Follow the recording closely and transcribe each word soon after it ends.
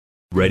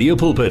Radio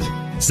Pulpit,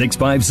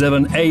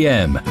 657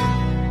 AM.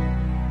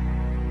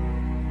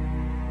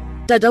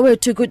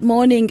 Dadawethu, good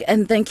morning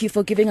and thank you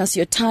for giving us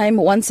your time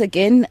once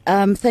again.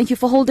 Thank you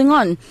for holding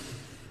on.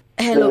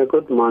 Hello.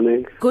 Good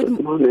morning. Good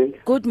morning.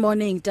 Good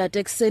morning,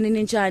 Dada Kuseni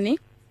Ninjani.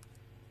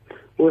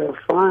 We're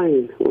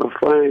fine.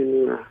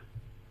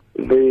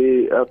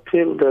 The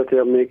appeal that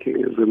you're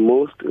making is the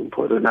most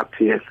important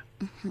appeal.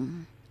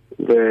 Mm-hmm.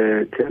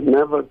 There can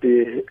never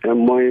be a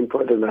more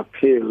important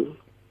appeal.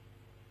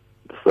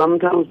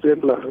 Sometimes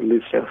people are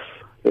religious.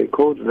 They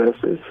quote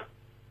verses.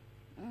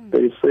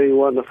 They say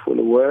wonderful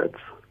words,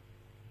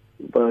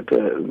 but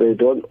they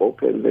don't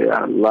open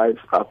their lives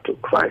up to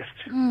Christ.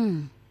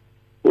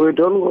 We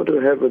don't go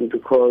to heaven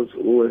because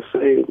we're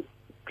saying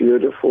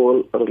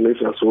beautiful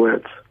religious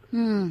words.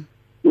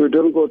 We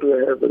don't go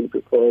to heaven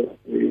because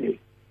we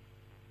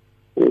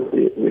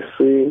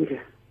sing.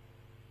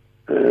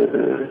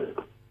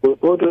 We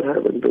go to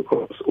heaven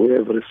because we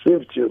have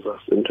received Jesus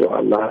into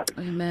our lives.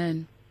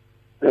 Amen.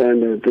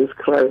 And this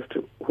Christ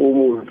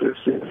whom we've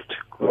received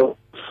grows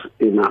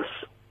in us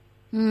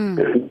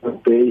and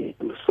obey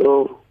Him.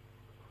 So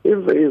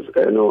if there is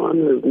anyone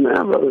who has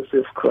never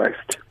received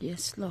Christ,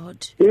 yes,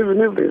 Lord.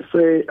 Even if they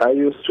say, I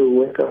used to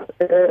wake up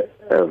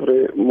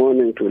every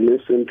morning to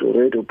listen to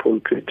Radio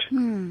Pulpit,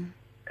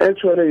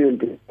 actually you'll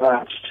be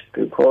touched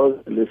because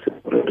you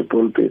listen to Radio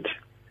Pulpit,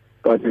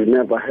 but you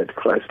never had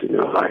Christ in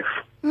your life.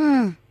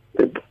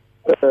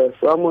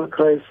 Somewhere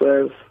Christ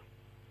says,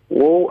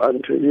 woe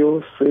unto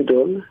you,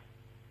 Sidon,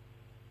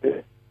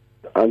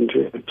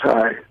 unto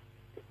Tyre,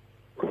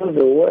 because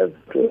the words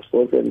that were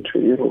spoken to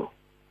you,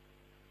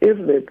 if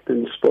they'd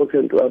been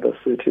spoken to other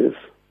cities,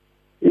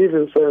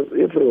 even says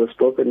if they were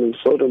spoken in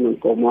Sodom and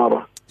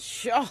Gomorrah,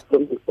 sure,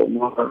 Sodom and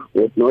Gomorrah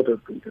would not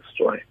have been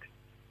destroyed.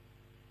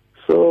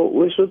 So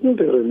we shouldn't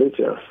be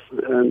religious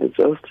and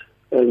just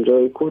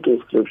enjoy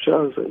quoting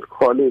scriptures and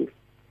calling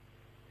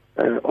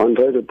on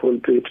Radio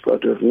Pulpit,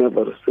 but we've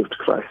never received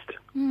Christ.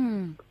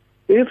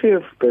 If you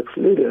have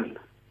backslidden,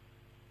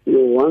 you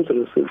once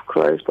received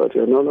Christ, but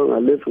you're no longer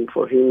living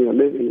for Him, you're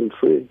living in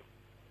sin.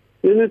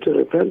 You need to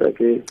repent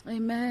again.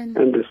 Amen.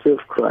 And receive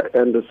Christ,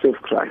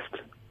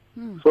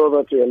 so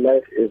that your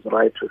life is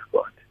right with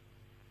God.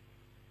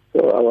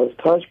 So I was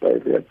touched by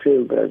the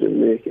appeal that you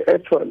make.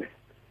 Actually,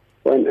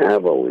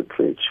 whenever we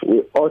preach,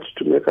 we ought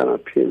to make an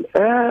appeal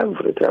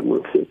every time we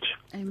preach.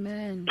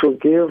 Amen. To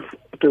give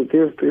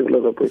people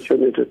an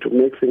opportunity to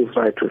make things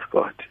right with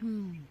God.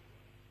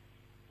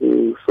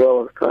 So I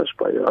was touched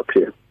by your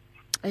appeal.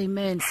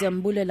 Amen.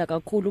 Siyambulela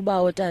kakhulu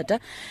bawo tata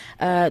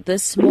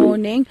this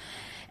morning.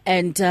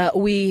 And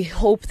we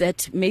hope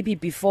that maybe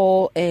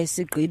before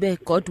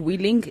Sigribe, God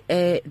willing,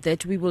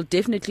 that we will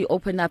definitely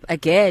open up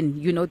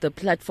again, the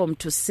platform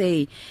to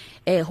say,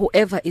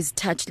 whoever is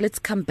touched, let's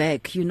come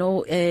back. We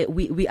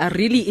are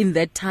really in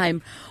that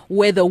time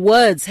where the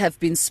words have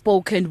been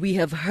spoken. We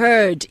have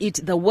heard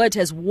it. The word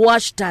has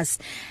washed us.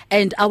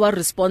 And our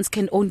response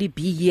can only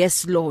be,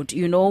 yes, Lord.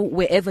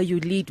 Wherever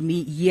you lead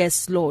me,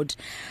 yes, Lord.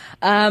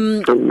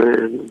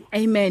 Amen.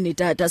 Amen,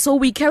 Dada. So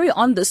we carry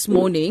on this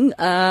morning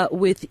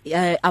with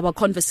our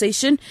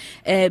conversation.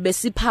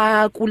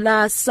 Besipha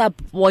kula sub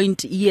point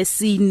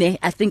yesine,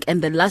 I think,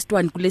 and the last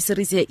one kule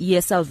series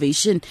here,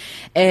 salvation.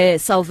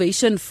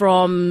 Salvation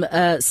from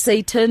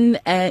Satan.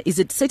 Is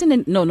it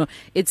Satan? No,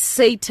 it's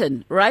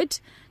Satan, right?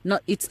 No,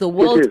 it's the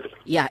world.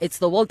 Yeah, it's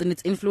the world and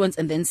its influence,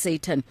 and then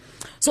Satan.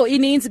 So it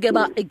means get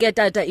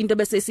into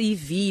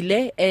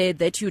vile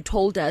that you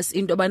told us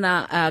into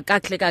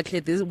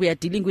kakle we are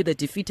dealing with a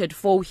defeated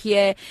foe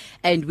here,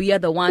 and we are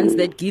the ones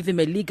that give him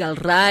a legal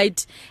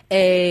right.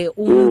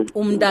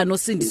 Umntana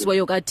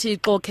osindisiweyo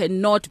kaThixo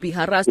cannot be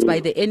harassed by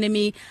the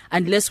enemy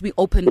unless we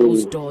open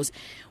those doors.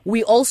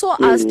 We also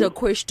asked a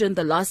question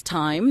the last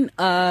time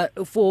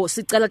for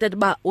sicela that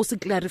ba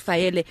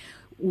usiklarifyele.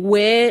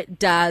 Where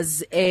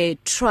does a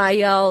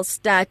trial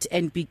start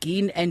and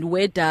begin, and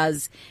where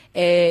does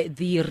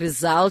the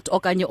result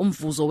okanye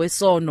umvuzo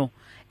wesono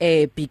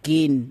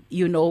begin?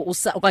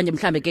 Okanye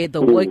mhlambe ke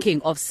the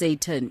working of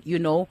Satan.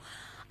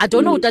 I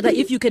don't know, Dada,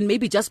 if you can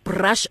maybe just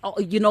brush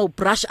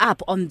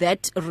up on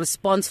that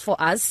response for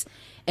us,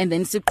 and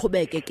then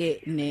siqhubeke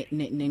ke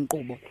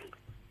nenkqubo.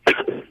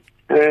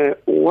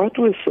 What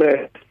we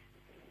said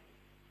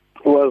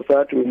was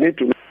that we need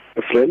to make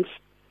a difference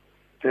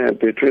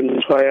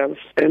between trials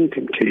and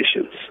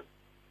temptations.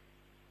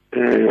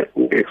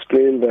 We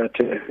explained that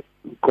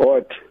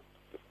God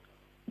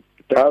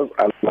does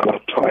allow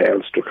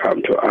trials to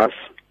come to us,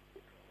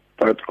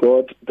 but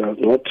God does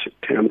not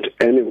tempt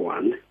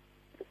anyone.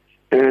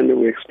 And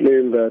we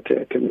explained that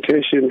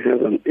temptation has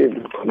an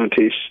evil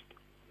connotation.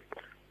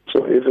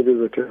 So if it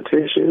is a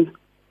temptation,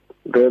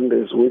 then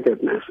there's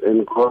wickedness,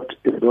 and God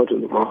is not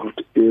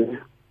involved in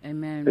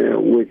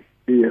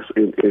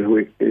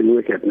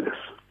wickedness.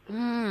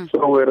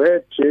 So we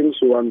read James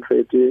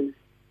 1:13,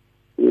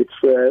 which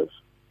says,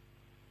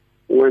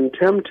 when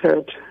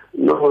tempted,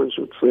 no one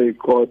should say,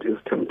 God is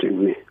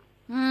tempting me.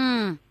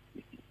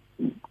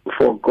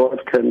 For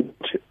God can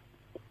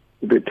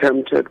be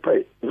tempted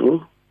by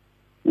evil,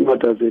 nor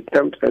does he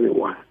tempt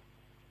anyone.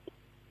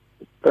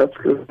 That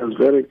scripture is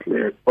very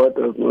clear. God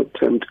does not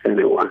tempt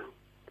anyone.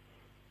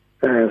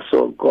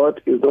 So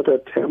God is not a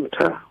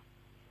tempter.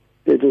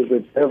 It is the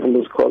devil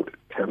who's called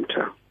a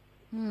tempter.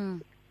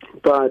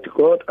 But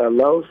God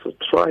allows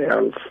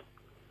trials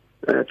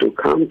to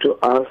come to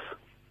us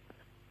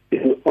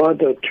in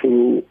order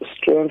to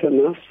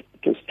strengthen us,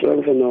 to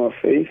strengthen our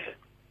faith,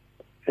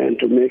 and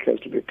to make us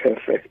to be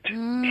perfect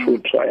through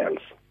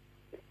trials.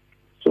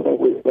 So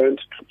we went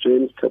to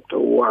James chapter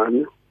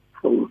 1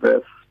 from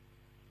verse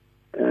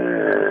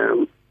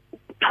 2.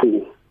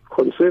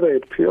 Consider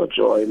it pure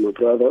joy, my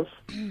brothers,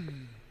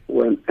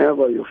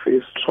 whenever you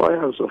face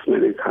trials of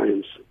many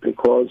kinds,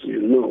 because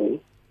you know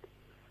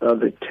that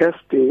the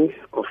testing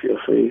of your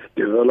faith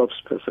develops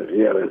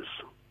perseverance.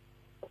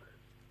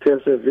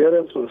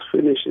 Perseverance must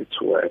finish its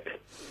work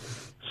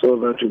so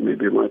that you may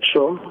be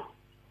mature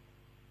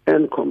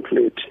and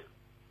complete,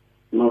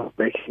 not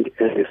lacking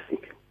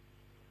anything.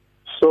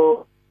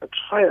 So the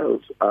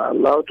trials are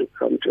allowed to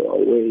come to our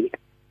way,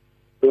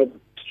 not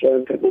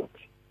strengthen us.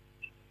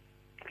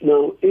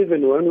 Now,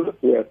 even when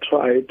we are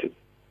tried,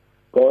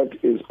 God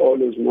is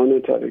always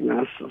monitoring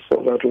us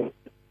so that we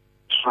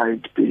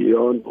tried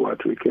beyond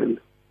what we can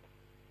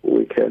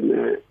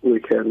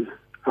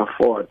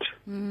afford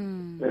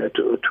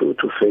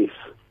to face.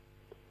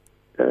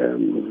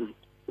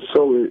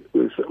 So we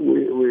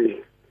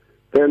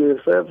then we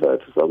said that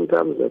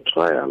sometimes the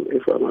trial,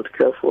 if we're not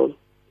careful,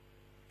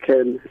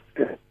 can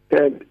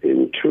turn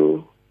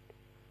into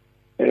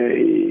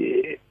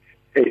a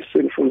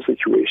sinful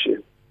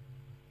situation.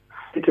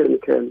 Satan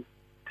can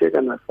take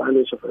an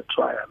advantage of a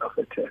trial, of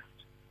a test.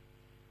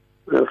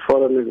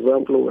 For an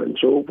example, when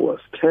Job was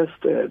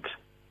tested,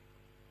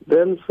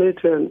 then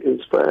Satan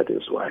inspired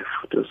his wife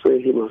to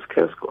say he must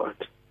curse God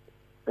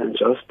and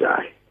just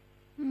die.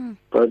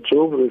 But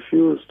Job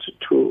refused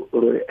to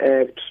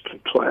react to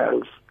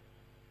trials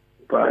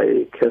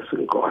by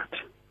cursing God.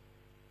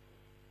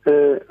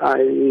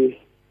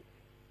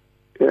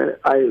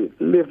 I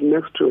live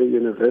next to a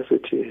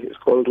university. It's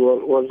called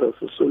Walter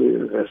Sisulu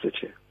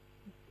University.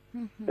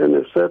 And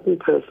a certain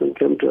person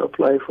came to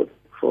apply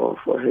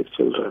for his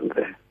children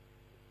there.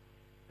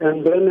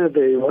 And then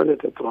they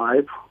wanted a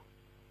bribe,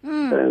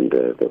 and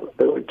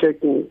they were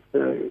taking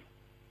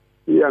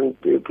young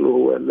people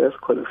who were less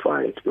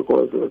qualified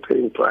because they were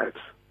paying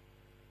bribes.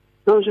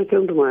 Now she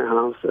came to my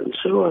house and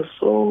she was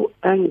so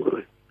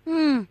angry.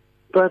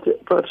 But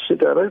she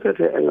directed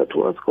her anger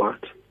towards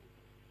God.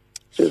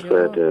 She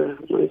said,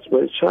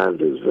 my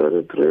child is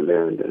very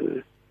brilliant,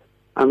 and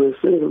I'm a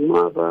single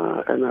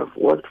mother, and I've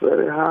worked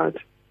very hard.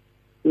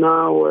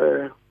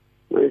 Now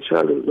my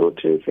child is not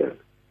taken.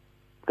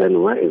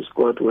 Then where is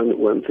God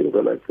when things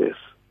are like this?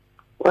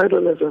 Why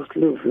don't I just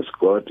live with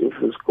God if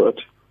this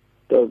God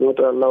does not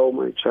allow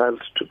my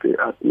child to be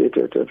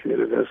admitted at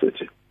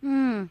university?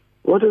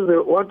 What is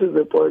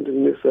the point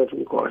in me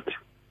serving God?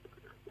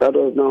 That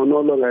was now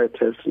no longer a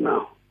test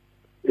now.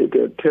 It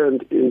had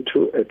turned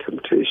into a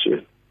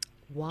temptation.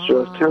 Wow. She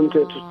was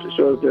tempted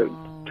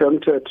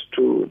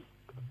to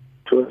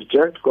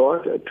reject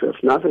God and to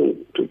have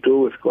nothing to do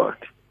with God.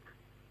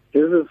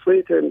 This is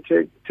Satan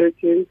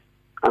taking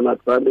an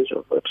advantage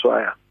of a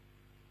trial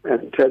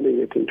and turning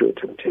it into a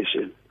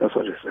temptation. That's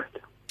what he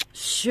said.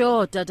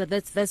 Sure, Dada,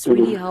 that's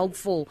really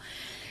helpful.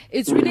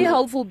 It's really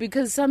helpful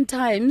because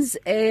sometimes,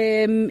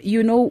 we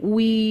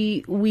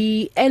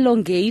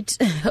elongate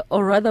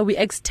or rather we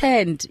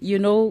extend,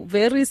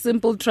 very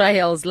simple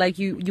trials. Like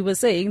you were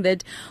saying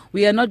that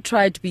we are not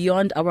tried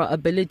beyond our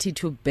ability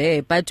to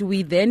bear, but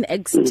we then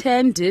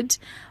extend it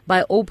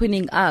by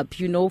opening up,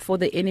 for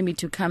the enemy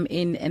to come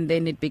in, and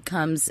then it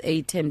becomes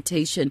a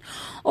temptation.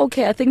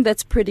 Okay, I think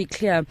that's pretty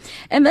clear.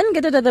 And then,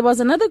 Gedada, there was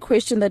another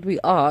question that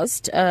we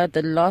asked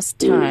the last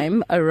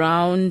time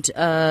around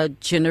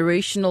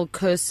generational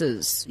curses,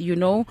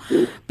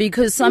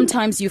 because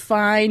sometimes you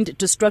find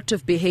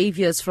destructive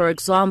behaviors, for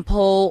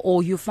example,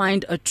 or you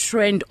find a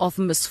trend of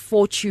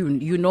misfortune,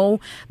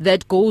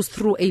 that goes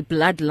through a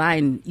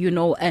bloodline,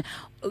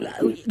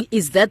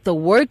 is that the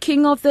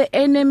working of the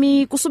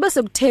enemy? Kusube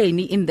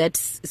sekutheni in that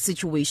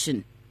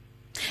situation?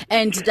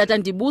 And that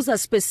andibuza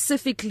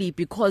specifically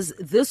because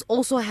this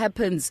also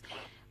happens.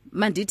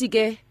 Mandithi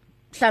ke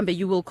mhlambe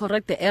you will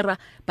correct the error,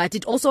 but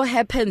it also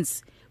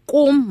happens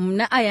kum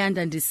mna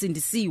ayanda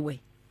ndisindisiwe.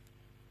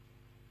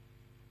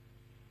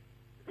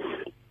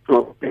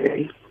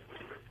 Okay.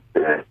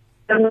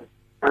 And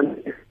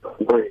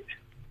wait.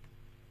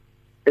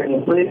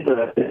 And wait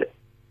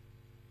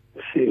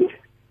see.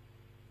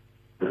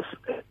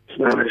 It's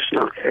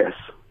narrational case.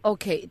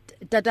 Okay,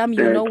 Dadam,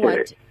 you know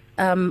what?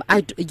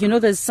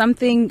 There's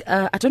something.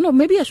 I don't know.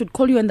 Maybe I should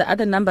call you on the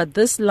other number.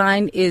 This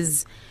line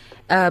is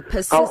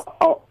persist. I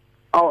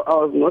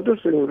was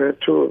noticing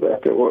that too.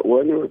 That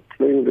when you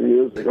playing the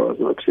music, I was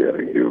not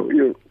hearing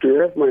you. Do you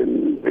have my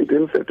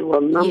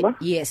 1931 number?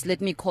 Yes, let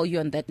me call you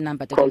on that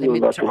number. Call me on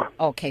that one.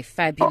 Okay,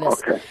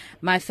 fabulous. Okay.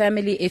 My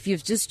family, if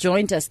you've just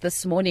joined us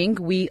this morning,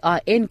 we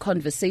are in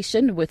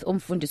conversation with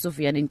Umfundisi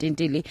Vuyani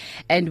Ntintili,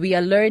 and we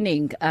are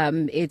learning,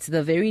 it's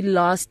the very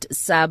last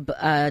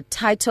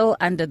title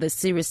under the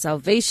series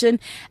Salvation,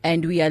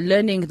 and we are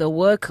learning the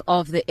work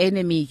of the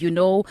enemy. You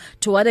know,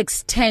 to what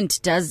extent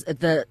does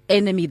the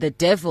enemy, the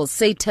devil,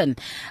 Satan,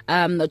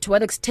 to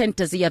what extent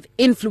does he have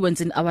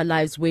influence in our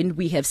lives when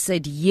we have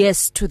said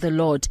yes to the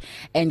Lord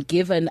and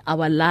given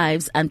our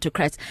lives unto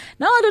Christ?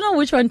 Now, I don't know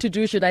which one to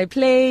do. Should I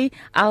play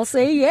I'll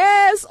say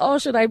yes, or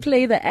should I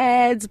play the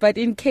ads? But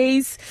in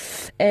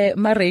case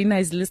Marina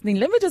is listening,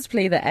 let me just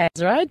play the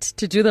ads, right?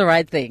 To do the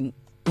right thing.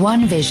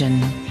 One vision,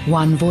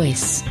 one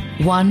voice,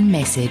 one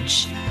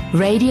message.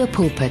 Radio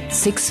Pulpit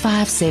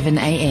 657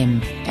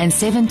 AM and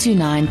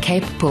 729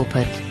 Cape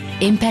Pulpit,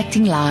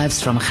 impacting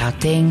lives from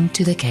Gauteng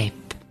to the Cape.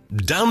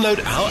 Download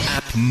our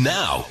app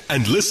now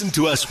and listen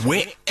to us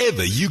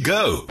wherever you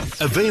go.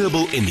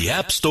 Available in the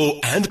App Store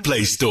and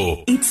Play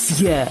Store. It's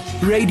here.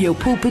 Radio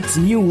Pulpit's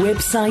new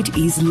website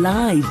is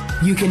live.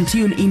 You can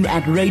tune in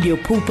at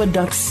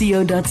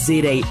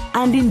radiopulpit.co.za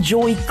and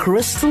enjoy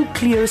crystal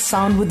clear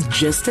sound with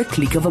just a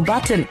click of a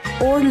button,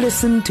 or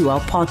listen to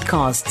our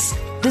podcasts.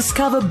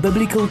 Discover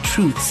biblical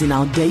truths in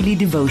our daily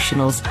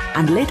devotionals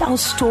and let our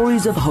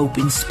stories of hope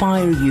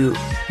inspire you.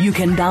 You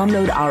can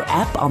download our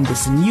app on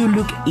this new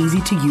look,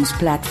 easy-to-use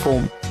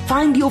platform.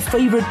 Find your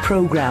favorite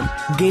program,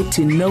 get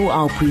to know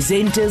our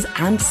presenters,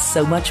 and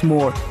so much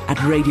more at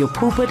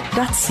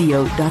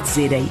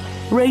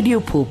radiopulpit.co.za.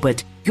 Radio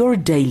Pulpit, your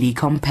daily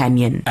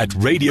companion. At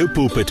Radio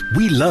Pulpit,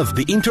 we love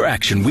the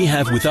interaction we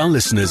have with our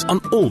listeners on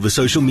all the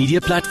social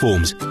media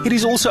platforms. It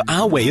is also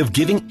our way of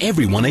giving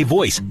everyone a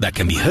voice that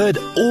can be heard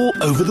all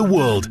over the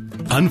world.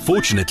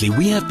 Unfortunately,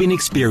 we have been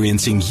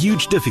experiencing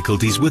huge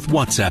difficulties with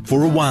WhatsApp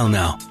for a while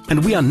now,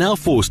 and we are now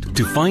forced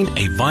to find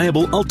a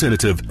viable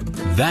alternative.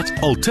 That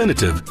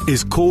alternative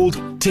is called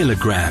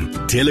Telegram.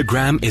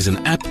 Telegram is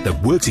an app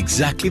that works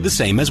exactly the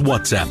same as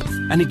WhatsApp,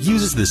 and it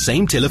uses the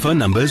same telephone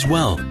number as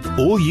well.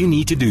 All you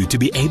need to do to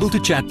be able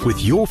to chat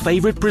with your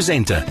favorite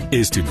presenter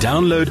is to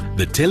download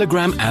the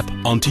Telegram app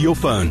onto your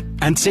phone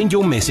and send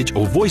your message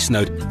or voice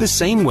note the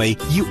same way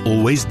you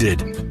always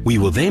did. We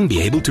will then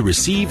be able to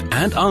receive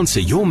and answer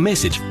your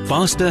message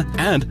faster,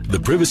 and the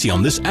privacy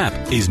on this app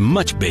is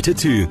much better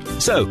too.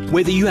 So,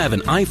 whether you have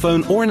an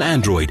iPhone or an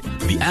Android,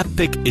 the app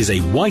pic is a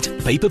white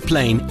paper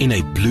plane in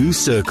a blue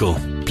circle.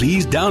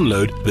 Please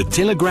download the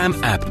Telegram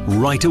app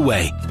right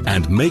away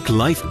and make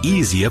life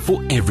easier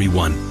for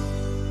everyone.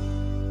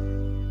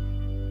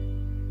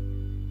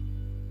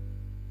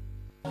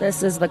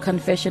 This is the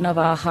confession of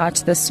our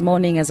heart this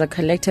morning. As a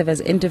collective,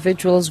 as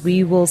individuals,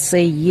 we will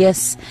say,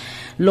 yes,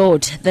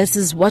 Lord, this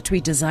is what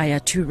we desire,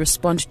 to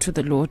respond to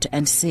the Lord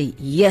and say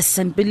yes,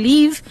 and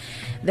believe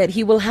that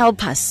He will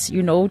help us,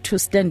 to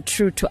stand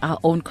true to our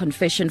own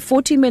confession.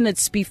 20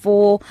 minutes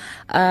before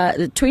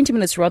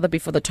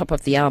the top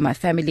of the hour, my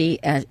family,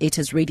 it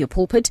is Radio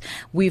Pulpit.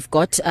 We've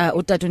got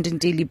Utata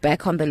Ntintili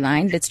back on the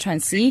line. Let's try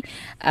and see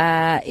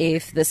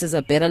if this is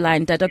a better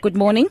line. Dada, good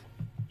morning.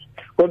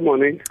 Good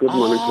morning. Good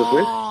morning,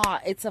 Sophie.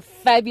 It's a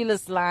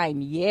fabulous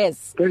line.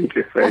 Yes. Thank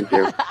you.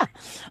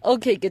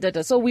 Okay,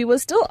 Gedada. So we were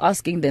still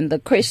asking then the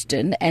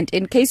question, and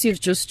in case you've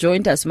just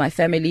joined us, my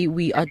family,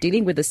 we are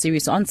dealing with a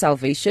series on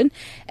salvation,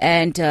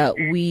 and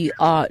we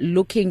are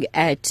looking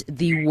at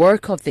the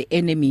work of the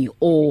enemy,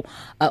 or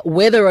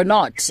whether or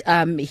not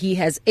he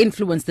has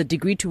influenced, the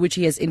degree to which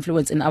he has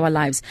influence in our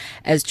lives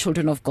as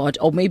children of God,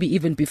 or maybe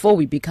even before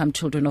we become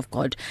children of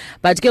God.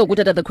 But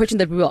Gedada, the question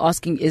that we were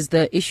asking is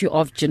the issue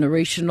of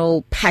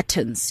generational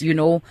patterns.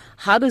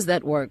 How does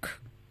that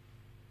work?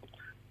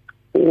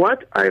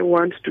 What I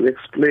want to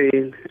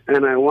explain,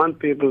 and I want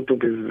people to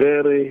be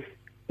very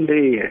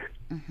clear,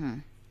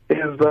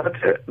 is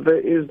that there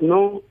is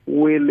no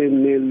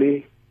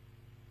willy-nilly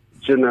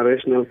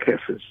generational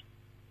curses.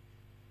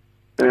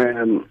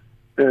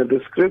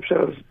 The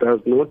scriptures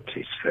does not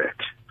teach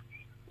that,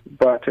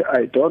 but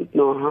I don't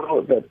know how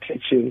that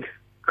teaching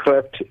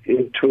crept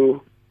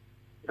into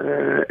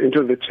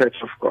the Church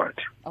of God.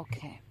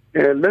 Okay.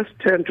 Let's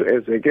turn to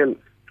Ezekiel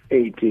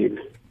 18.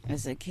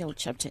 Ezekiel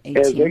chapter 18.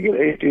 Ezekiel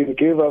 18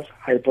 gave us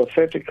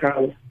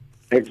hypothetical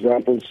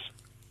examples,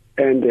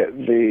 and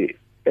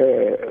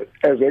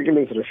Ezekiel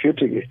is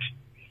refuting it.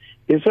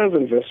 He says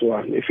in verse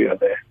 1, if you are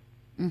there,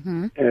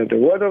 the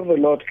word of the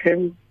Lord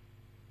came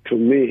to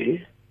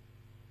me,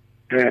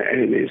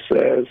 and he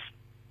says,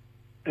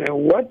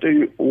 why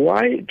do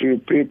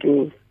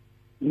people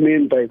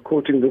mean by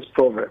quoting this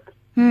proverb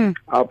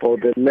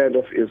about the land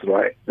of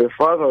Israel? The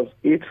fathers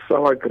eat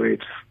sour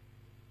grapes,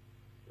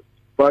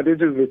 but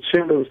it is the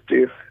children's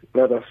teeth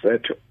that are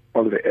set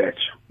on the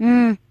edge.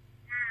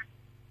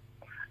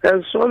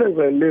 As surely as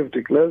I live,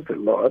 declares the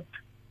Lord,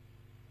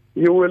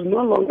 you will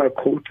no longer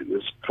quote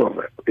this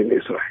proverb in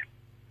Israel.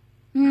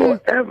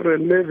 For every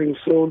living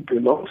soul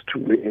belongs to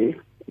me,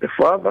 the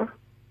Father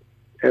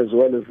as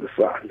well as the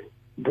Son.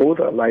 Both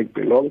alike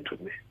belong to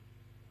me.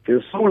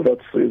 the soul that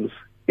sins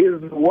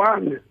is the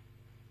one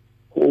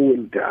who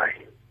will die.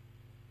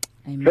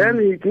 Amen. Then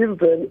he gives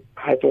them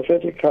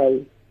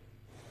hypothetical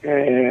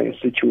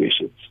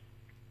situations.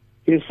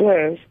 He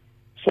says,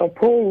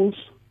 suppose,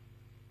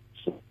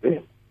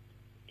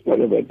 what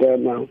have I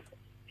done now?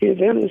 He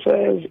then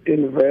says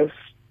in verse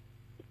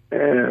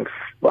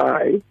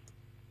 5,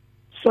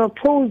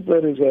 suppose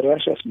there is a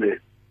righteous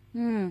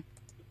man.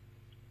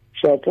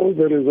 Suppose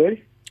there is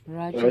a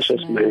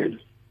righteous man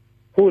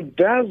who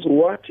does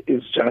what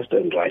is just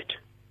and right.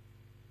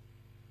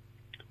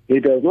 He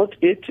does not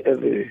eat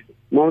at the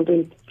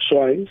mountain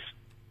shrines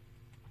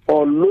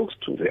or looks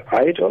to the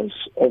idols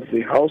of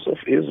the house of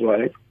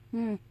Israel.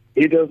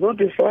 He does not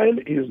defile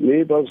his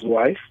neighbor's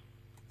wife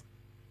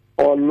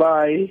or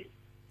lie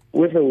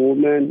with a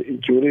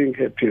woman during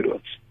her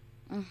periods.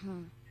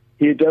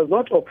 He does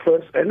not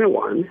oppress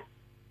anyone,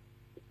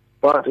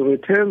 but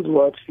returns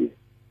what he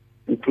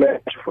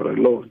pledged for a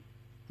loan.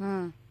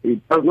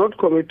 He does not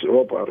commit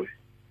robbery,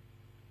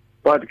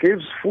 but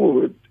gives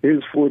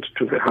his food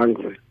to the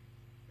hungry,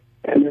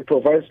 and he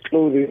provides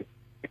clothing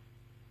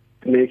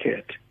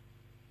naked.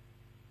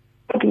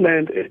 Not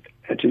lend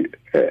at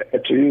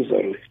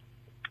usury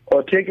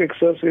or take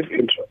excessive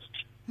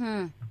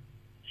interest.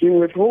 He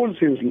withholds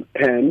his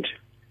hand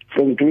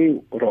from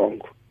doing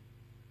wrong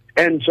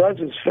and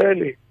judges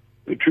fairly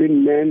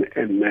between man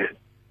and man.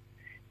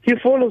 He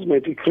follows my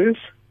decrees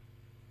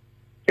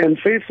and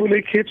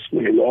faithfully keeps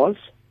my laws.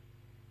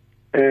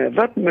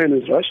 That man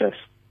is righteous.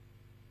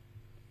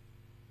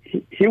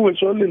 He will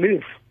surely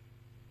live,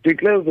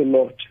 declares the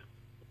Lord.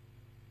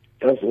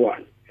 That's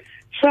one.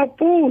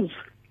 Suppose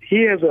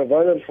he has a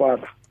violent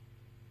father.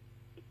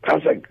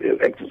 That's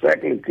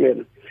exactly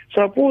clear.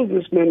 Suppose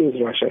this man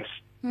is righteous.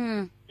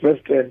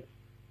 Verse 10.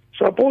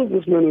 Suppose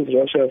this man is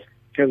righteous,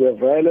 has a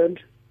violent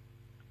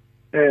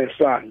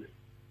son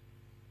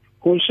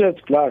who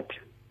sheds blood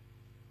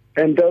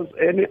and does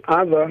any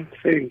other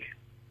thing.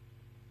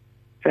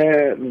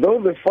 Though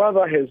the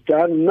father has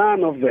done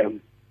none of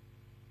them,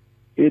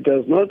 he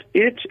does not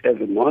eat at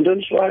the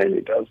mountain shrine.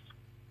 He does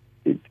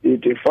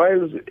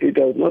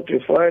not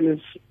defile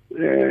his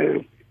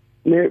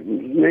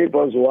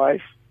neighbor's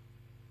wife.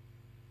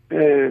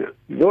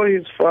 Though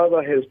his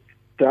father has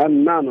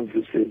done none of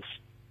these things.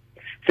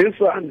 This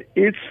son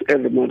eats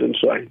at the mountain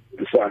shrine,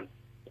 the son.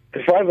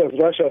 The father is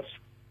righteous.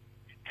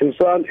 The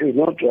son is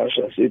not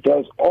righteous. He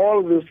does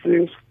all these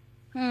things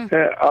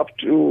up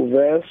to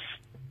verse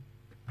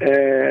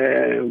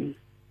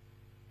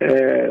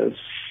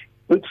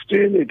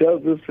 16. He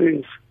does these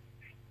things.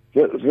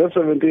 Verse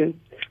 17.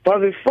 But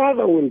the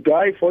father will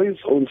die for his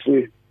own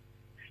sin,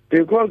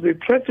 because he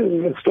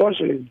practiced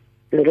extortion.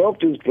 He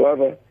robbed his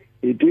brother.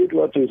 He did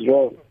what is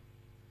wrong.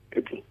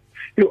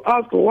 You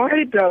ask,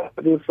 why does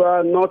the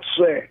son not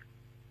share?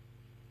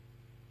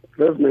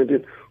 Verse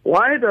 19.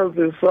 Why does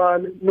the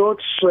son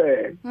not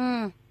share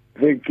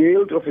the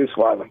guilt of his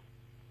father?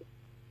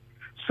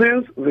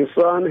 Since the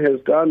son has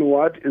done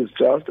what is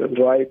just and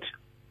right,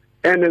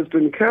 and has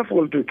been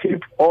careful to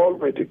keep all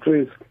my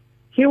decrees,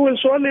 he will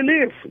surely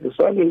live. The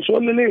son will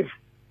surely live.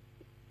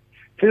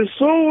 The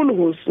soul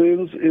who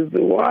sins is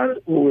the one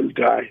who will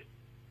die.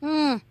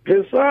 The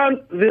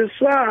son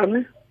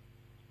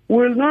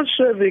will not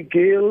share the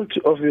guilt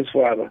of his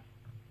father,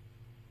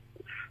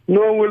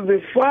 nor will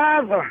the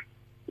father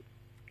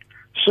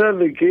share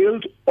the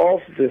guilt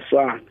of the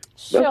son.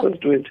 Sure. That's verse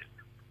 20.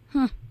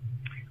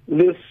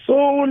 The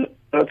soul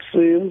that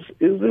sins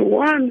is the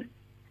one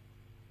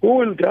who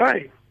will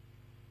die.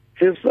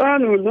 The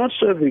son will not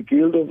share the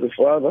guilt of the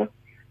father,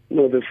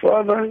 nor the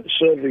father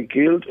share the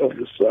guilt of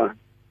the son.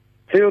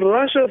 The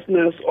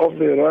righteousness of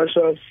the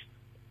righteous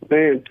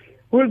man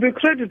will be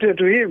credited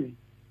to him.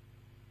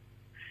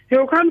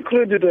 You can't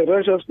credit a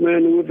righteous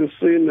man with the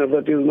sin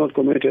that is not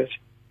committed.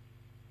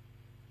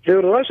 The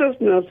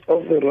righteousness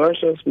of the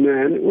righteous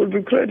man will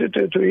be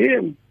credited to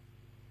him,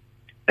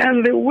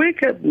 and the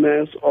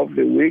wickedness of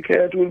the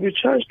wicked will be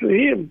charged to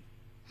him.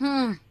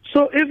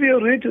 So if you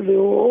read the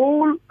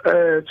whole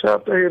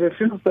chapter, he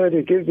refuses that.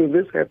 He gives you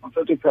this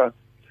hypothetical.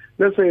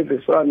 Let's say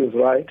the son is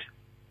right,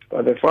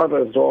 but the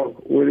father is wrong,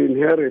 will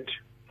inherit.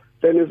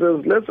 Then he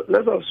says,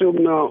 let's assume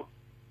now,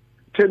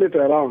 turn it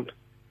around.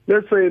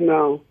 Let's say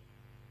now,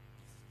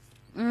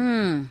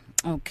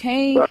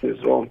 okay, that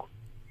is wrong.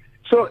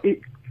 So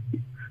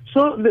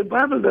the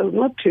Bible does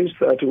not teach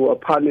that we are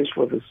punished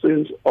for the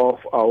sins of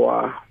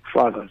our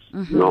fathers.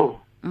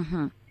 No.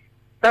 And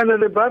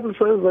the Bible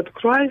says that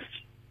Christ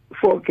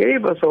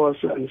forgave us our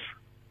sins,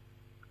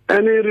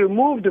 and he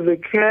removed the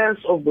curse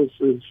of the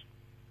sins.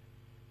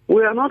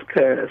 We are not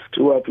cursed;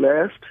 we are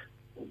blessed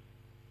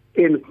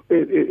in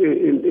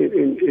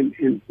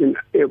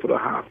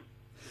Abraham.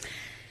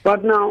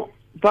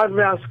 But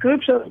there are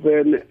scriptures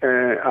then,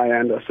 I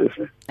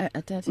understand,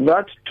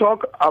 that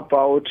talk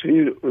about,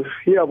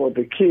 here about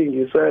the king.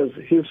 He says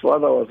his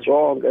father was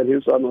wrong and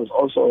his son was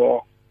also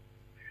wrong.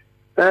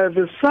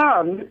 The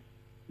son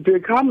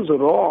becomes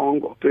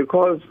wrong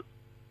because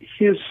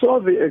he saw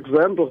the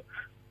example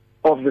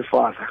of the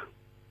father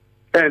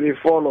and he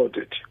followed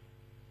it.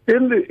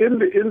 In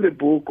the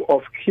book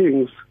of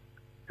Kings,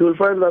 you will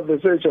find that they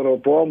say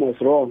Jeroboam was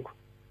wrong,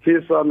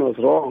 his son was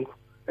wrong,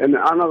 and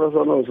another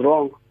son was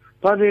wrong.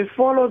 But they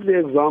followed the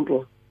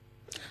example.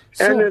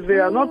 And they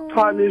are not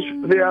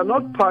punished. They are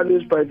not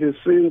punished by the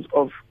sins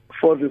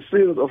for the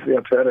sins of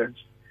their parents.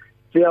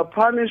 They are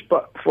punished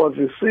for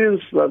the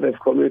sins that they've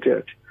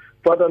committed.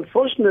 But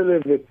unfortunately,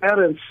 the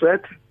parents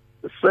set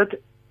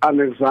an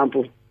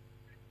example,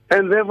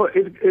 and therefore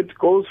it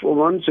goes from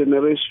one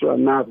generation to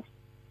another.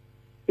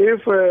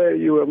 If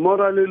you were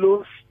morally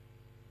loose,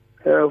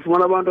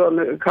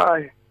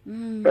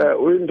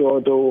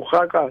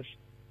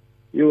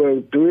 you were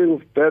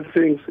doing bad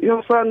things,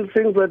 your son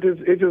thinks that it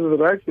is the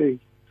right thing.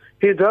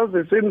 He does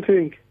the same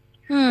thing.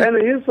 And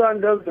his son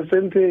does the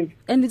same thing.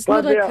 And it's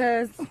not a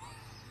curse.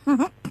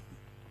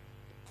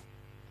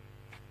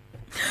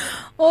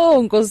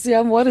 Oh,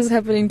 Nkosiyam, what is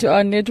happening to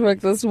our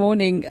network this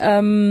morning?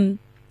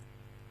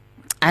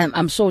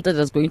 I'm sure that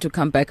is going to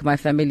come back, my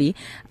family.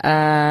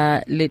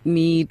 Let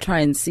me try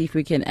and see if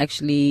we can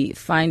actually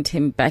find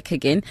him back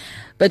again.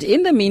 But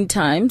in the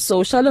meantime,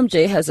 so Shalom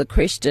J has a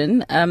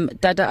question.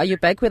 Dada, are you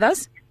back with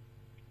us?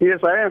 Yes,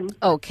 I am.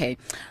 Okay.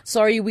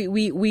 Sorry,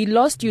 we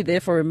lost you there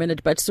for a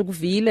minute, but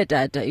sukuvile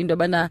Dada,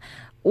 indobana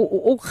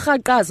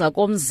ukurhaqaza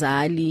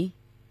komzali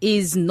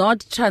is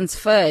not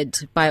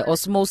transferred by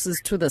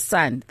osmosis to the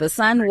son. The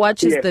son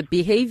watches the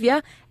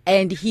behavior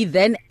and he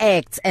then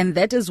acts, and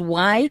that is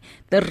why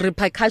the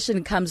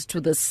repercussion comes to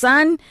the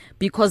son,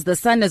 because the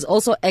son has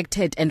also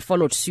acted and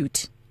followed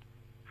suit.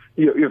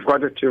 You've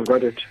got it.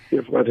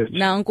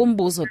 Now,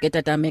 Nkumbuzo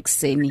Ketata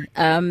Mekseni.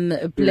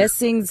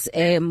 Blessings,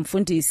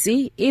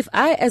 Mfundisi. If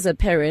I, as a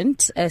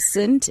parent,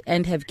 sinned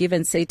and have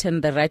given Satan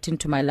the right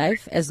into my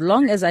life, as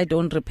long as I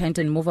don't repent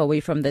and move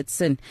away from that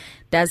sin,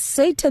 does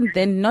Satan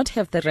then not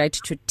have the right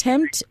to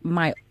tempt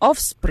my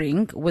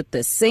offspring with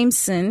the same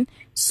sin,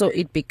 so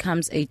it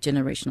becomes a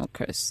generational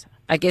curse?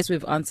 I guess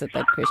we've answered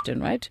that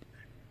question, right?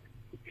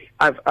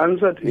 I've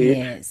answered it.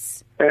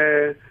 Yes.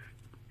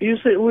 You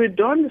see, we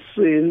don't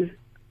sin.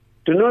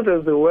 Do not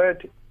as the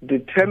word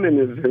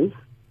determinism.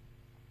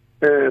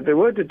 The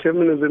word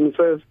determinism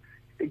says,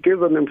 it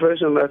gives an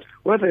impression that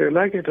whether you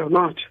like it or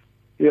not,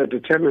 you are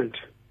determined.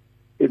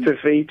 It's a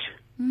fate.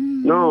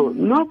 No,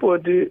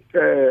 nobody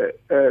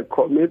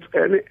commits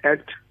any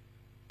act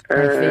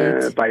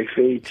by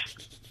fate.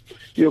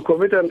 You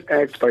commit an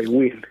act by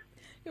will.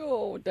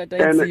 Oh, that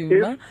and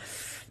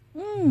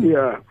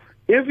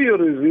if you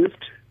resist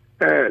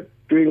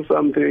doing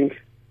something,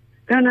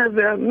 then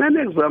there are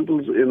many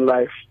examples in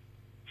life.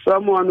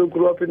 Someone who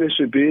grew up in a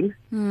shebeen,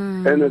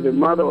 and the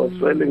mother was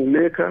selling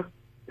liquor,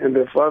 and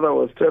the father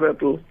was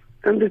terrible,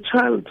 and the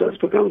child just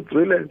becomes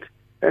brilliant,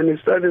 and he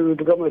studies to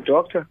become a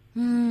doctor.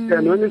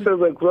 And when he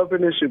says, I grew up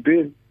in a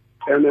shebeen,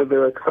 and they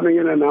were coming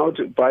in and out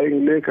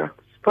buying liquor,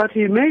 but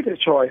he made a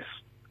choice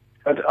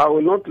that I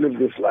will not live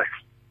this life.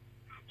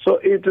 So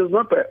it is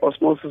not by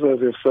osmosis, as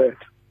you said.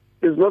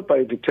 It's not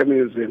by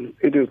determinism.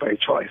 It is by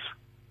choice.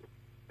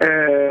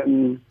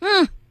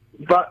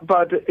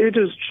 But it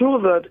is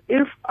true that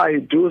if I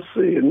do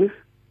sin,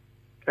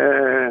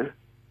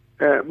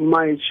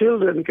 my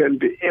children can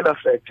be ill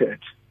affected,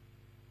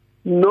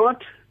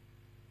 not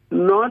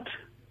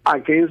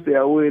against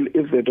their will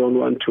if they don't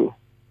want to,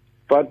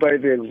 but by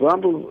the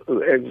example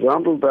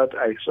that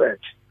I set,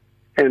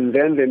 and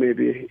then they may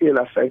be ill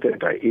affected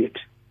by it.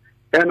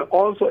 And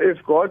also,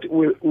 if God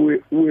withdraws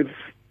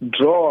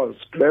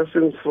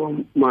blessings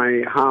from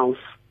my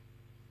house,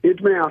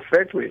 it may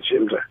affect my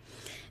children.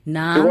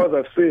 Because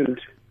I've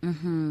sinned.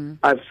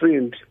 I've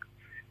sinned.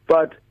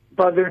 But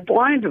the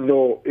point,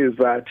 though, is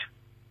that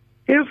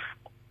if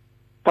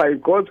by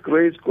God's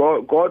grace,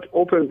 God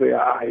opens their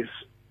eyes,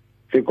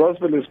 the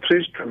gospel is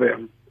preached to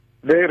them,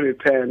 they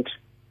repent,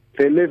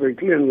 they live a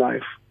clean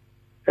life,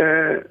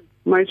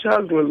 my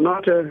child will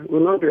not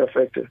be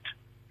affected.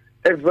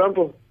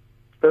 Example,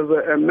 there's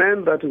a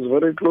man that is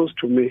very close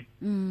to me.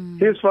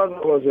 His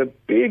father was a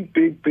big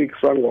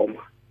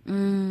sangoma.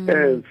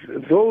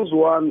 Those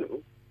one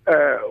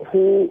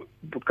who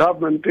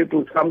government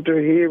people come to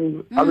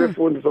him,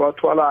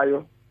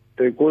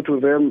 they go to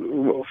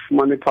them of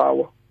money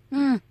power.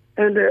 And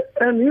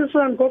his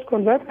son got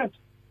converted,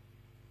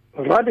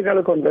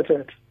 radically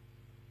converted.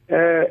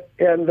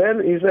 And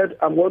then he said,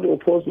 I'm going to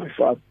oppose my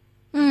father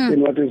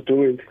in what he's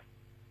doing.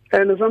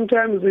 And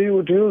sometimes he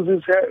would use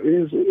his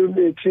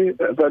image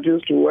that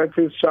used to work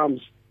his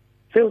charms.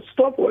 He'll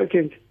stop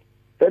working.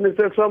 Then he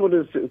said, somebody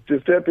is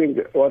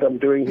disturbing what I'm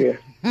doing here.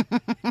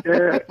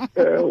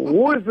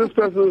 Who is this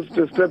person who's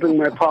disturbing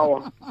my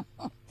power?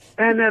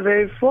 And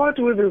they fought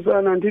with his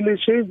son until he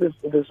chased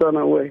the son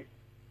away.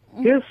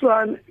 His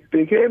son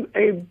became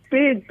a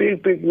big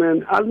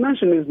man. I'll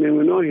mention his name,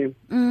 we know him.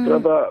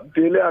 Brother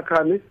Billy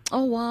Akani.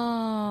 Oh,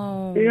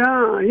 wow.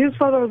 Yeah, his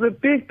father was a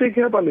big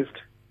herbalist.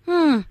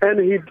 And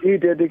he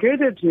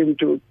dedicated him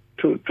to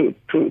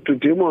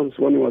demons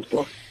when he was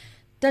born.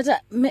 Dada,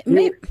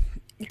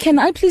 can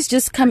I please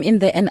just come in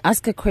there and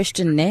ask a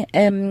question?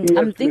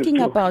 I'm thinking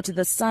about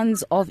the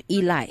sons of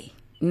Eli.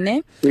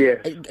 Ne? Yes.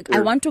 I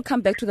want to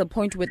come back to the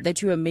point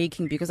that you were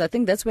making, because I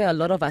think that's where a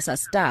lot of us are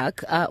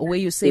stuck, where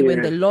you say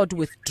when the Lord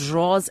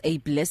withdraws a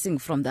blessing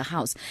from the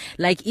house,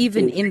 like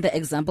even in the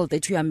example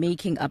that you are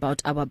making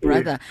about our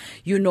brother,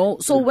 you know,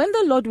 so when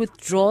the Lord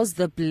withdraws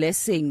the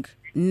blessing,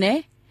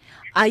 ne?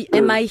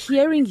 Am I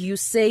hearing you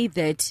say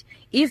that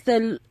if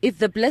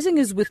the blessing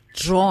is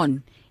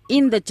withdrawn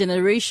in the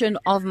generation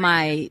of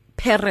my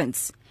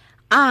parents,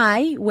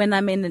 I, when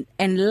I'm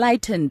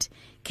enlightened,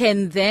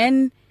 can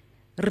then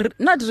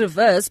not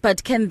reverse,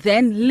 but can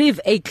then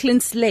live a clean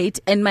slate,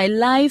 and my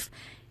life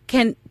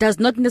does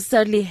not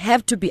necessarily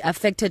have to be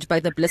affected by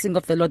the blessing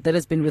of the Lord that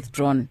has been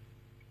withdrawn?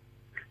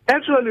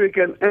 Actually, we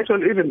can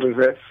even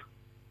reverse.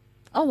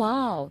 Oh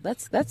wow,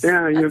 that's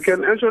you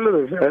can actually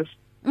reverse.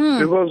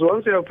 Because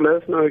once you are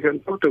blessed, now you can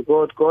talk to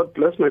God. God,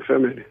 bless my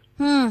family.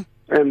 And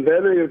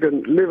then you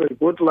can live a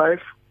good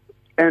life,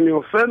 and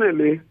your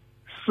family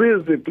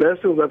sees the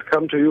blessings that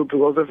come to you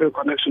because of your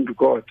connection to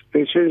God.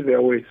 They change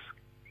their ways.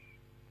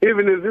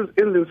 Even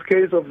in this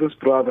case of this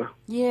brother,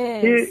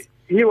 yes,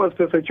 he was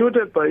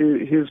persecuted by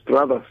his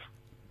brothers,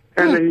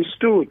 and he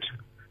stood,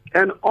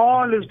 and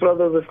all his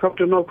brothers have come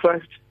to know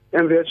Christ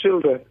and their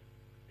children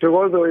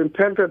because they were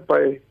impacted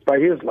by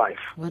his life.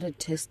 What a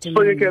testimony!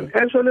 So you can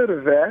actually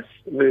reverse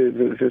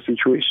the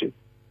situation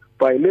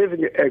by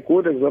living a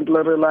good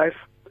exemplary life.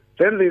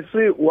 Then they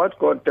see what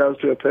God does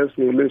to a person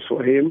who lives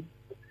for Him,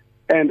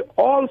 and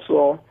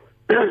also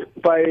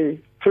by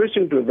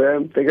preaching to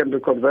them, they can be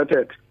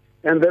converted.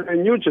 And then a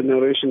new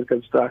generation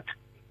can start.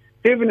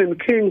 Even in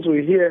Kings,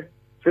 we hear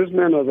this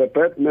man was a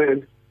bad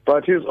man,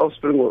 but his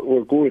offspring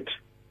were good,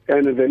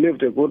 and they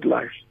lived a good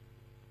life.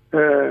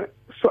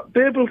 So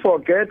people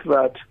forget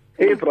that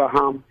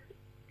Abraham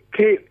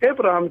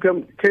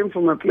came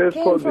from a place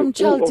called from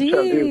the Ur of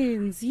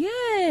Chaldeans.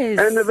 Yes.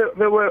 And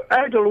they were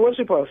idol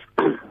worshippers.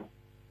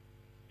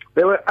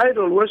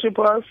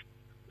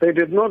 They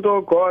did not know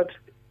God.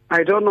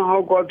 I don't know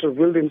how God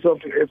revealed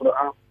Himself to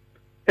Abraham.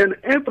 And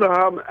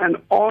Abraham and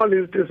all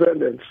his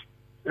descendants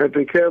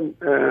became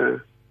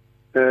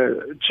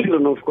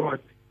children of God.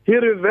 He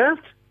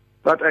reversed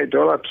that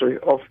idolatry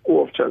of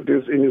Ur of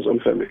Chaldeans in his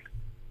own family.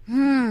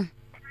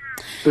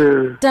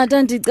 Tata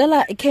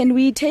Ndicela, can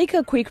we take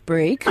a quick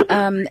break?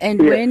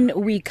 When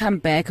we come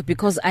back,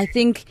 because I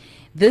think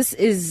this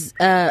is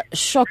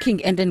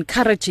shocking and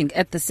encouraging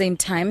at the same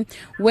time.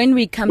 When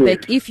we come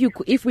back, if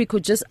we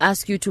could just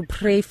ask you to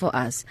pray for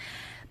us.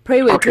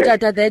 Pray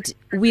Tata, that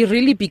we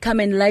really become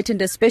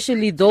enlightened,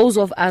 especially those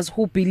of us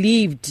who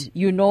believed,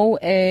 you know,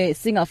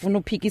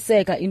 singafuna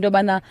uphikiseka into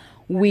bana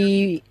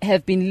we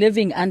have been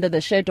living under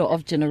the shadow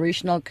of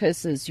generational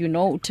curses, you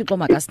know.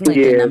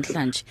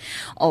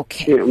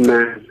 Okay.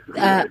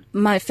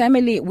 My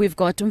family, we've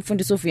got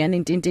Mfundisi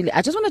Vuyani Ntintili.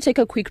 I just want to take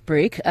a quick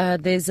break.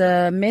 There's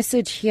a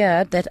message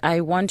here that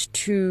I want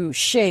to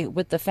share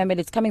with the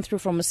family. It's coming through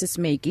from Mrs.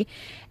 Maggie.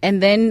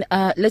 And then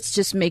let's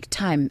just make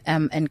time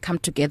and come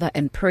together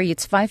and pray.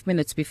 It's 5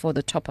 minutes before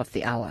the top of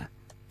the hour.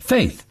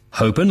 Faith,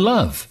 hope and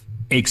love.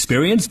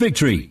 Experience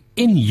victory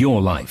in your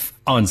life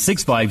on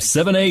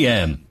 657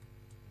 AM.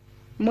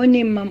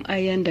 Morning, Mam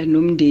Ayanda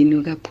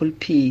nomndeni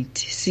kaPulpit.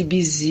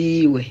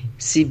 Sibiziwe.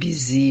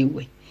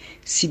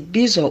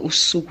 Sibizwa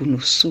usuku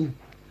nosuku.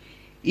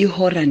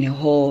 Ihora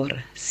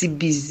nehora.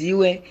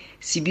 Sibiziwe,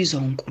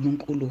 sibizwa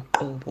uNkulunkulu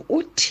uqobo.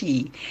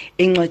 Uthi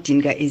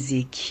encwadini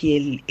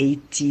kaEzekiel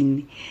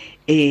 18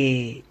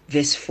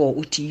 verse 4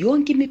 uthi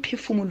yonke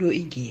imiphefumulo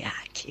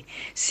ingiyakhe.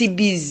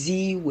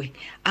 Sibiziwe,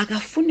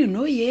 akafuni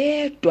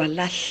noyedwa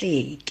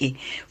lahleke,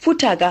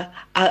 futhi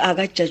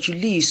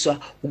akajajuliswa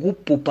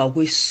ukubhubha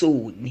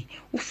kwesoni.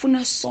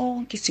 Ufuna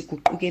sonke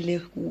siguqukele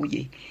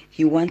kuye.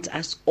 He wants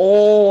us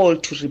all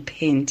to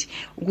repent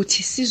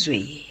ukuthi sizwe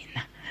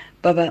yena.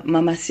 Baba,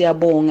 mama,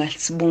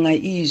 sibonga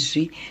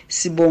izwi,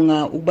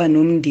 sibonga ukuba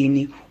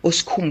nomndeni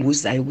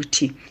osikhumbuzayo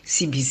ukuthi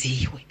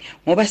sibiziwe.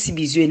 Ngoba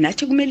sibiziwe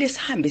nathi kumele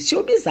sihambe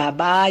siyobiza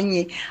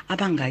abanye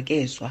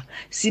abangakezwa.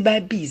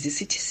 Sibabize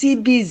sithi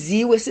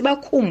sibiziwe,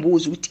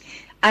 sibakhumbuza ukuthi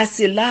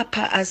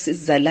asilapha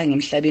asizalanga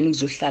emhlabeni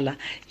kuzohlala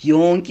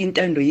yonke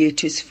intando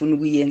yethu esifuna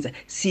ukuyenza.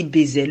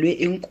 Sibizelwe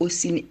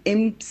enkosini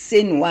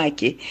emseni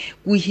wakhe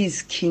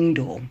his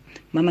kingdom.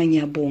 Mama,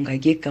 ngiyabonga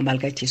ngegama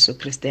lika Jesu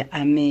Kristu.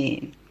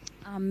 Amen.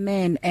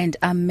 Amen and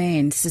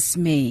amen, Sis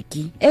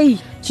Maggie. Hey,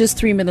 just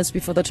 3 minutes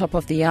before the top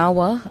of the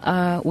hour.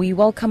 We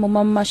welcome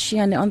Mama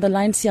Shiane on the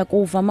line.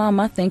 Siyakova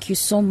Mama, thank you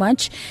so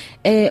much.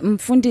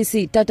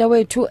 Mfundisi, Tata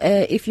wethu,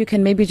 if you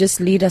can maybe just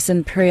lead us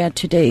in prayer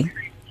today.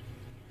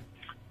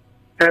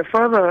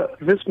 Father,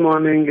 this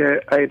morning,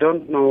 I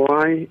don't know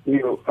why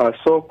you are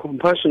so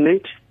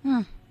compassionate.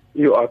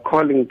 You are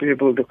calling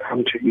people to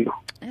come to you.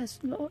 Yes,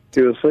 Lord.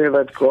 You say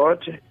that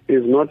God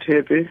is not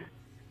happy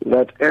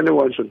that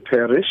anyone should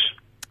perish.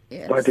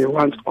 Yes. But He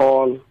wants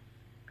all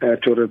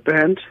to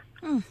repent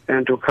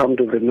and to come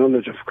to the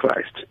knowledge of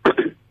Christ.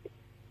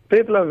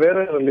 People are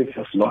very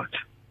religious, Lord.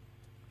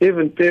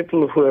 Even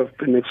people who have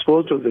been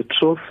exposed to the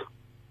truth,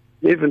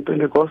 even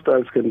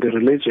Pentecostals can be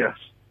religious.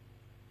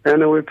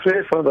 And we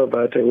pray, Father,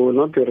 that we will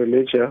not be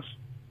religious,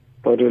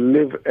 but will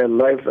live a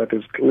life that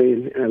is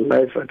clean, a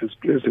life that is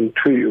pleasing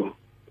to you.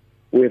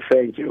 We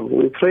thank you.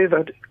 We pray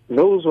that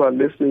those who are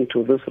listening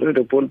to this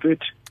radio pulpit,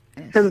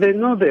 and they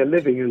know they are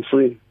living in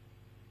sin,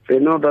 they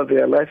know that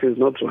their life is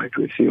not right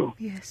with you.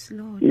 Yes,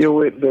 Lord. They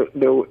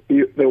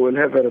will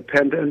have a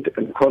repentant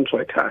and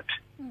contrite heart,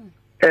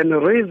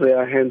 and raise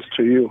their hands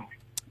to you.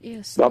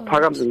 Yes, Lord.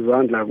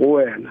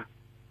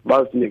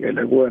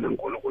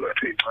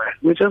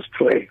 We just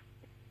pray.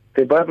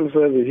 The Bible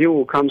says, "He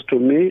who comes to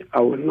me, I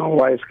will no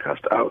wise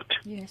cast out."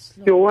 Yes,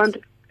 Lord. You want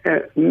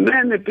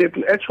many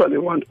people actually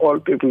want all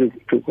people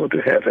to go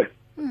to heaven.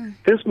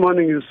 This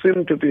morning you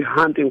seem to be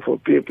hunting for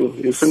people.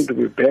 You seem to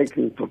be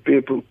begging for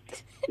people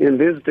in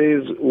these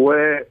days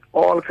where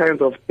all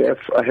kinds of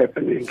deaths are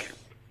happening.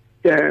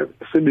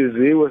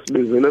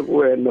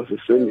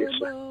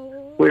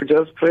 We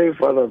just pray,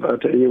 Father,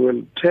 that you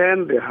will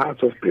turn the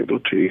hearts of people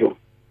to you.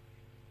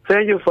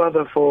 Thank you,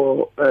 Father,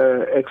 for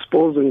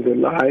exposing the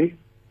lie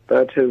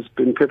that has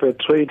been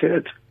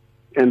perpetrated,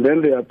 and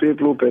then there are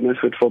people who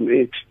benefit from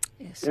it,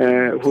 Yes,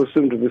 who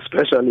seem to be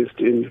specialists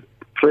in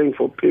praying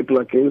for people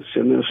against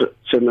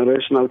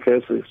generational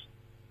curses.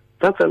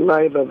 That's a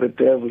lie that the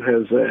devil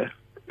has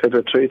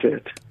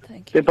perpetrated.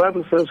 Thank you. The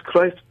Bible says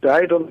Christ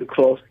died on the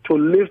cross to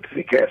lift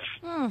the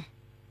curse.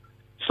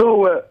 So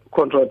we're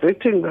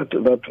contradicting that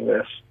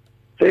verse.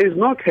 There is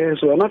no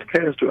curse. We are not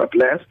cursed. We are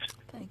blessed,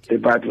 Thank you.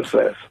 the Bible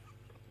says.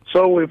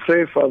 So we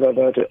pray, Father,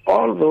 that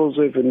all those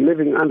who have been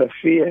living under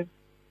fear,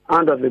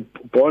 under the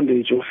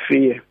bondage of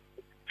fear,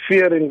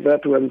 fearing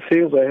that when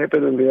things are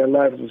happening in their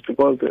lives, it's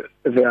because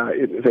they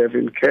have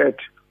incurred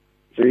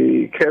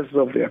the curses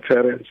of their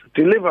parents.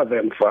 Deliver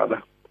them,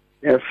 Father,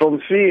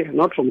 from fear,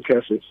 not from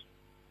curses.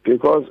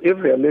 Because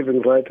if they are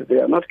living right,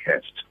 they are not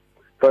cursed.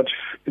 But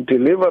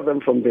deliver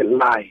them from the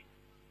lie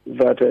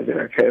that they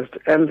are cursed.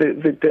 And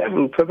the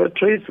devil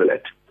perpetrates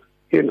that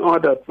in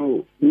order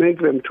to make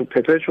them to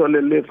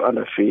perpetually live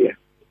under fear.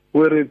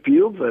 We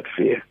rebuke that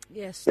fear.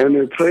 Yes, And we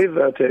Lord. pray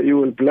that you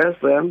will bless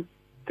them.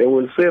 They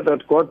will say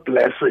that God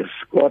blesses.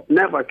 God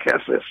never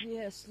curses.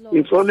 Yes, Lord.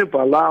 It's only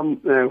Balaam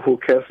who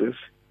curses.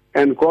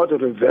 And God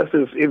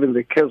reverses even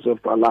the curse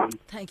of Balaam.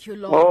 Thank you,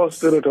 Lord. Oh,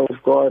 Spirit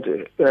of God,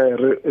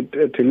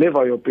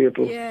 deliver your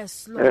people.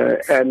 Yes,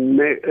 Lord. And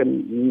make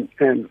them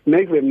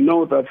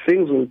know that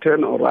things will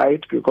turn all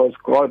right because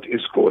God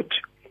is good.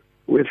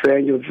 We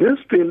thank you. This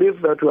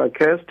belief that we are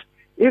cursed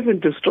even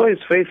destroys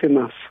faith in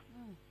us.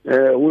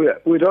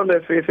 We don't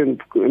have faith in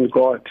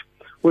God.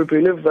 We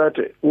believe that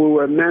we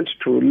were meant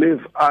to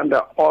live under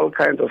all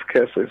kinds of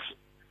curses.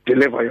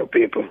 Deliver your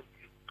people.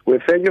 We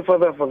thank you,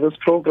 Father, for this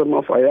program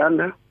of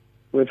Ayanda.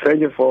 We thank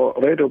you for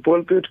Radio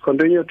Pulpit.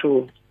 Continue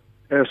to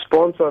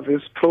sponsor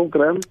this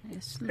program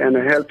Yes, and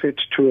Lord. help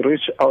it to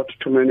reach out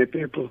to many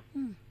people.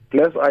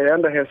 Bless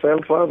Ayanda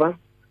herself, Father,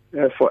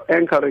 for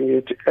anchoring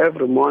it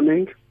every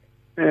morning.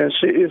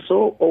 She is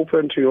so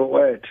open to your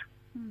word.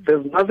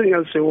 There's nothing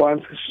else she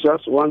wants. She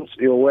just wants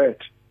your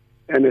word.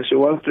 And she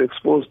wants to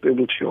expose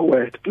people to your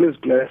word. Please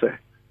bless her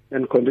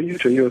and continue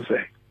to use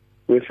her.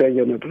 We thank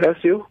you and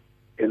bless you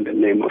in the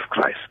name of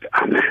Christ.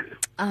 Amen.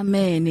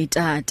 Amen,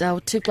 tata.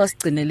 uThixo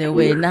asigcinele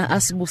wena,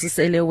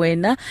 asibusisele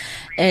wena,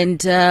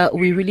 and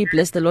we really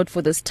bless the Lord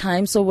for this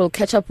time. So we'll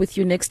catch up with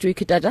you next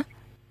week, tata.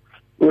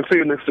 We'll see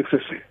you next week,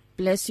 Sissy.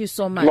 Bless you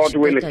so much, Lord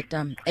willing.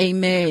 tata.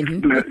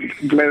 Amen.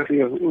 Bless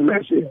you.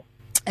 Bless you.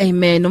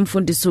 Amen.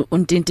 Umfundisi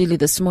uNtintili,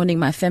 this morning,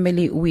 my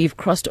family, we've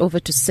crossed over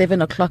to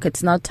 7 o'clock.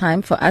 It's now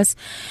time for us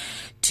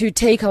to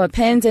take our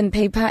pens and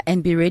paper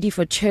and be ready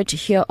for church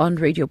here on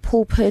Radio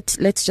Pulpit.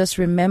 Let's just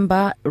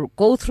remember,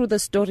 go through the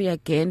story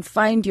again,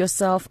 find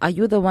yourself. Are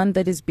you the one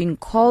that is being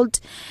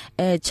called?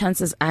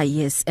 Chances are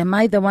yes. Am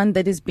I the one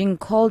that is being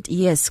called?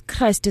 Yes.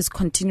 Christ is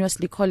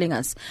continuously calling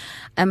us.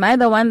 Am I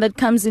the one that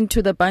comes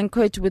into the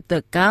banquet with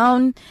the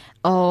gown?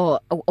 Or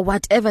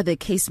whatever the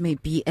case may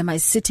be, am I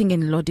sitting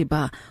in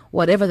Lodibar?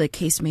 Whatever the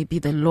case may be,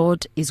 the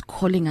Lord is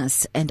calling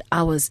us, and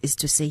ours is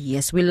to say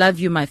yes. We love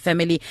you, my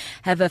family.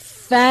 Have a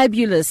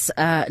fabulous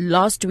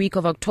last week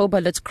of October.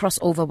 Let's cross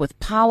over with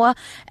power,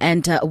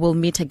 and we'll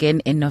meet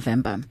again in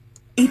November.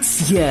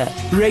 It's here.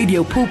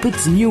 Radio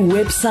Pulpit's new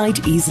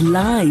website is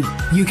live.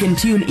 You can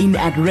tune in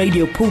at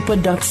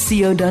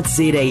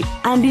radiopulpit.co.za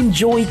and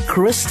enjoy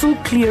crystal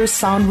clear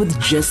sound with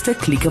just a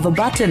click of a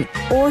button,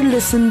 or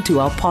listen to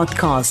our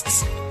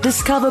podcasts.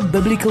 Discover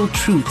biblical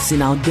truths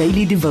in our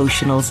daily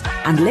devotionals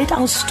and let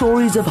our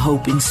stories of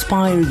hope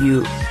inspire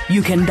you.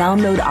 You can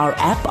download our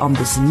app on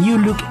this new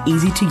look,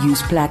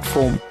 easy-to-use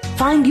platform.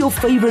 Find your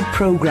favorite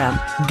program,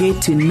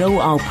 get to know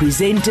our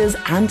presenters,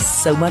 and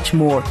so much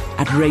more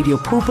at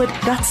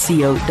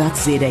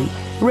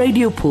radiopulpit.co.za.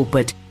 Radio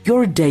Pulpit,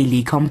 your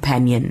daily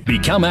companion.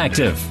 Become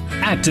active.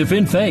 Active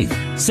in Faith.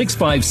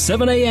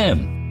 657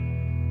 AM.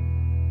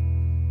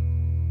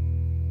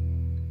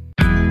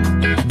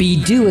 Be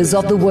doers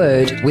of the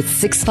word with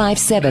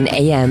 657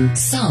 AM.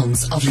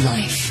 Sounds of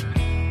life.